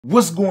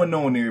What's going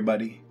on,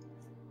 everybody?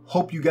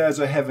 Hope you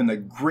guys are having a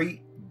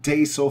great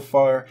day so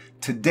far.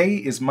 Today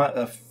is my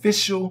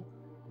official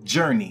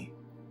journey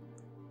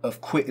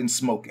of quitting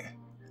smoking.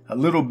 A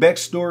little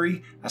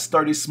backstory: I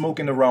started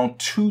smoking around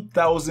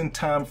 2000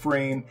 time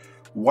frame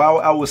while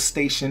I was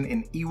stationed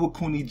in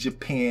Iwakuni,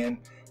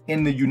 Japan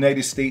in the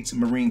United States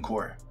Marine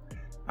Corps.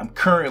 I'm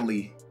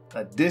currently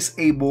a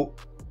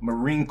disabled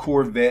Marine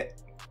Corps vet.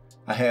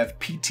 I have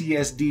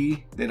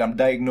PTSD that I'm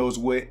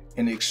diagnosed with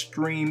and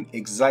extreme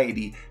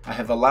anxiety. I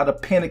have a lot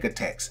of panic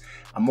attacks.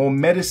 I'm on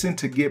medicine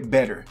to get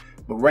better.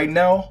 But right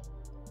now,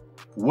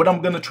 what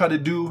I'm going to try to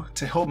do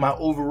to help my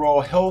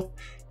overall health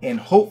and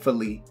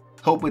hopefully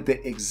help with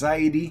the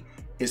anxiety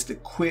is to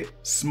quit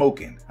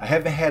smoking. I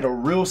haven't had a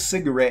real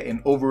cigarette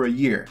in over a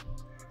year.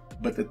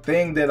 But the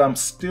thing that I'm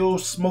still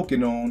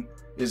smoking on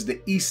is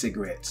the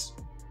e-cigarettes.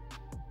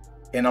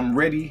 And I'm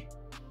ready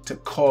to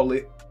call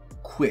it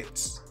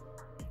quits.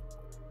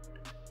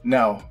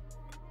 Now,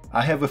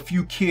 I have a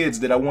few kids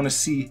that I want to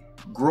see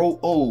grow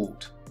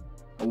old.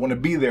 I want to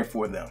be there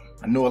for them.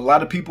 I know a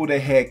lot of people that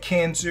had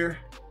cancer.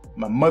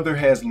 My mother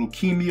has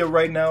leukemia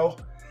right now.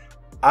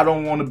 I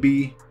don't want to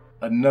be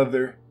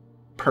another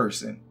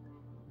person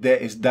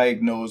that is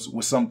diagnosed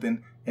with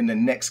something in the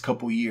next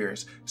couple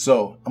years.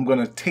 So I'm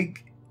going to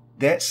take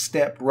that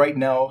step right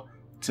now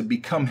to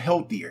become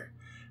healthier.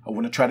 I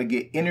want to try to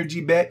get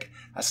energy back.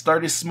 I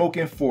started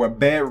smoking for a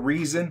bad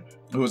reason.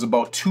 It was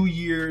about 2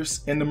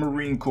 years in the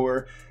Marine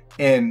Corps,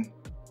 and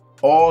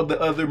all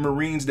the other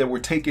Marines that were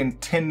taking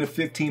 10 to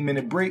 15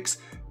 minute breaks,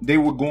 they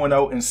were going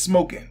out and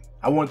smoking.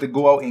 I wanted to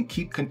go out and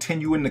keep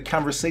continuing the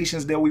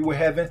conversations that we were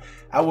having.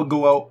 I would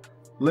go out,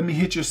 let me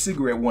hit your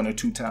cigarette 1 or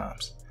 2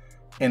 times.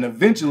 And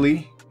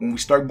eventually, when we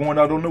start going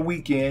out on the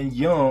weekend,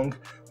 young,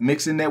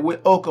 mixing that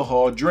with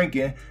alcohol,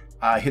 drinking,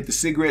 I hit the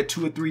cigarette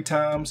 2 or 3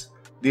 times,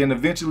 then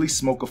eventually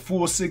smoke a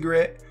full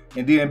cigarette.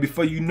 And then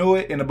before you know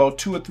it, in about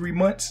 2 or 3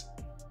 months,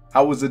 I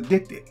was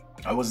addicted.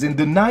 I was in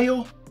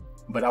denial,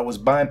 but I was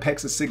buying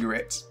packs of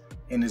cigarettes.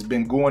 And it's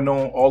been going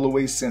on all the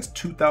way since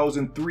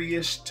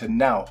 2003-ish to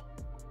now.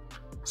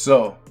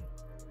 So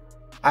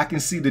I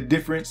can see the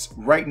difference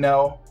right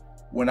now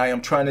when I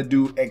am trying to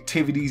do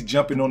activities,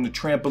 jumping on the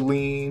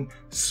trampoline,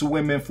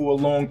 swimming for a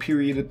long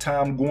period of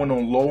time, going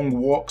on long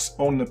walks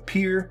on the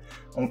pier,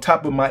 on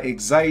top of my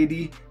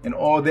anxiety and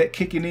all that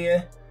kicking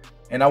in.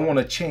 And I want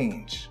to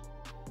change.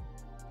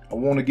 I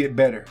want to get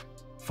better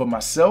for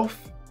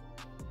myself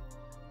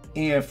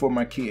and for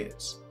my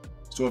kids.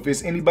 So if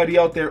there's anybody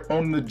out there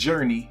on the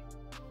journey,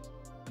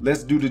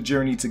 let's do the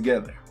journey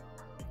together.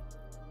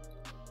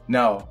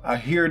 Now, I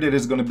hear that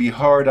it's going to be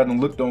hard. I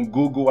done looked on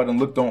Google. I done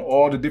looked on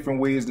all the different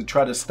ways to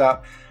try to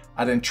stop.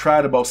 I done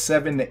tried about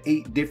 7 to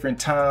 8 different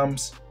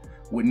times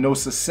with no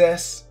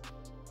success.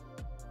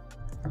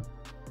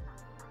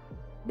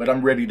 But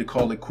I'm ready to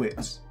call it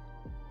quits.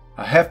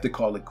 I have to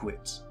call it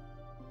quits.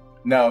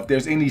 Now, if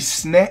there's any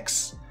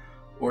snacks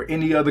or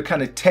any other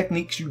kind of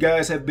techniques you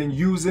guys have been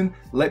using,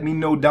 let me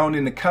know down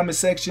in the comment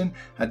section.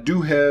 I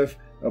do have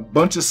a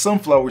bunch of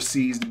sunflower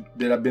seeds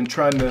that I've been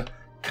trying to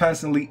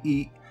constantly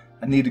eat.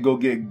 I need to go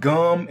get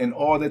gum and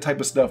all that type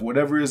of stuff,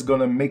 whatever is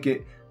gonna make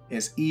it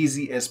as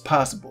easy as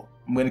possible.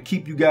 I'm gonna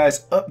keep you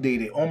guys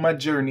updated on my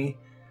journey,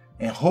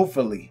 and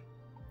hopefully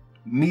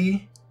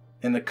me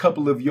and a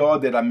couple of y'all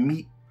that I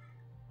meet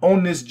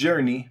on this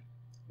journey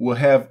will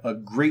have a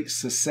great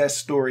success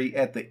story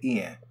at the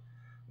end.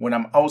 When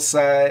I'm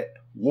outside,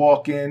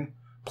 walking,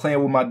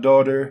 playing with my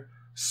daughter,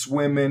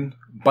 swimming,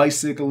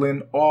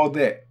 bicycling, all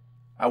that,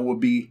 I will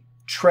be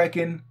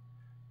tracking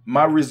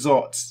my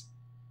results,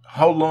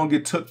 how long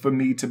it took for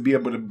me to be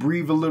able to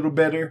breathe a little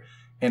better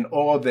and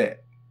all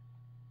that.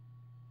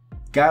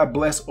 God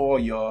bless all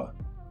y'all,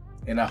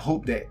 and I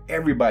hope that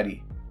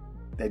everybody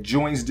that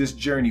joins this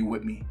journey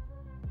with me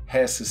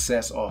has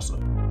success also.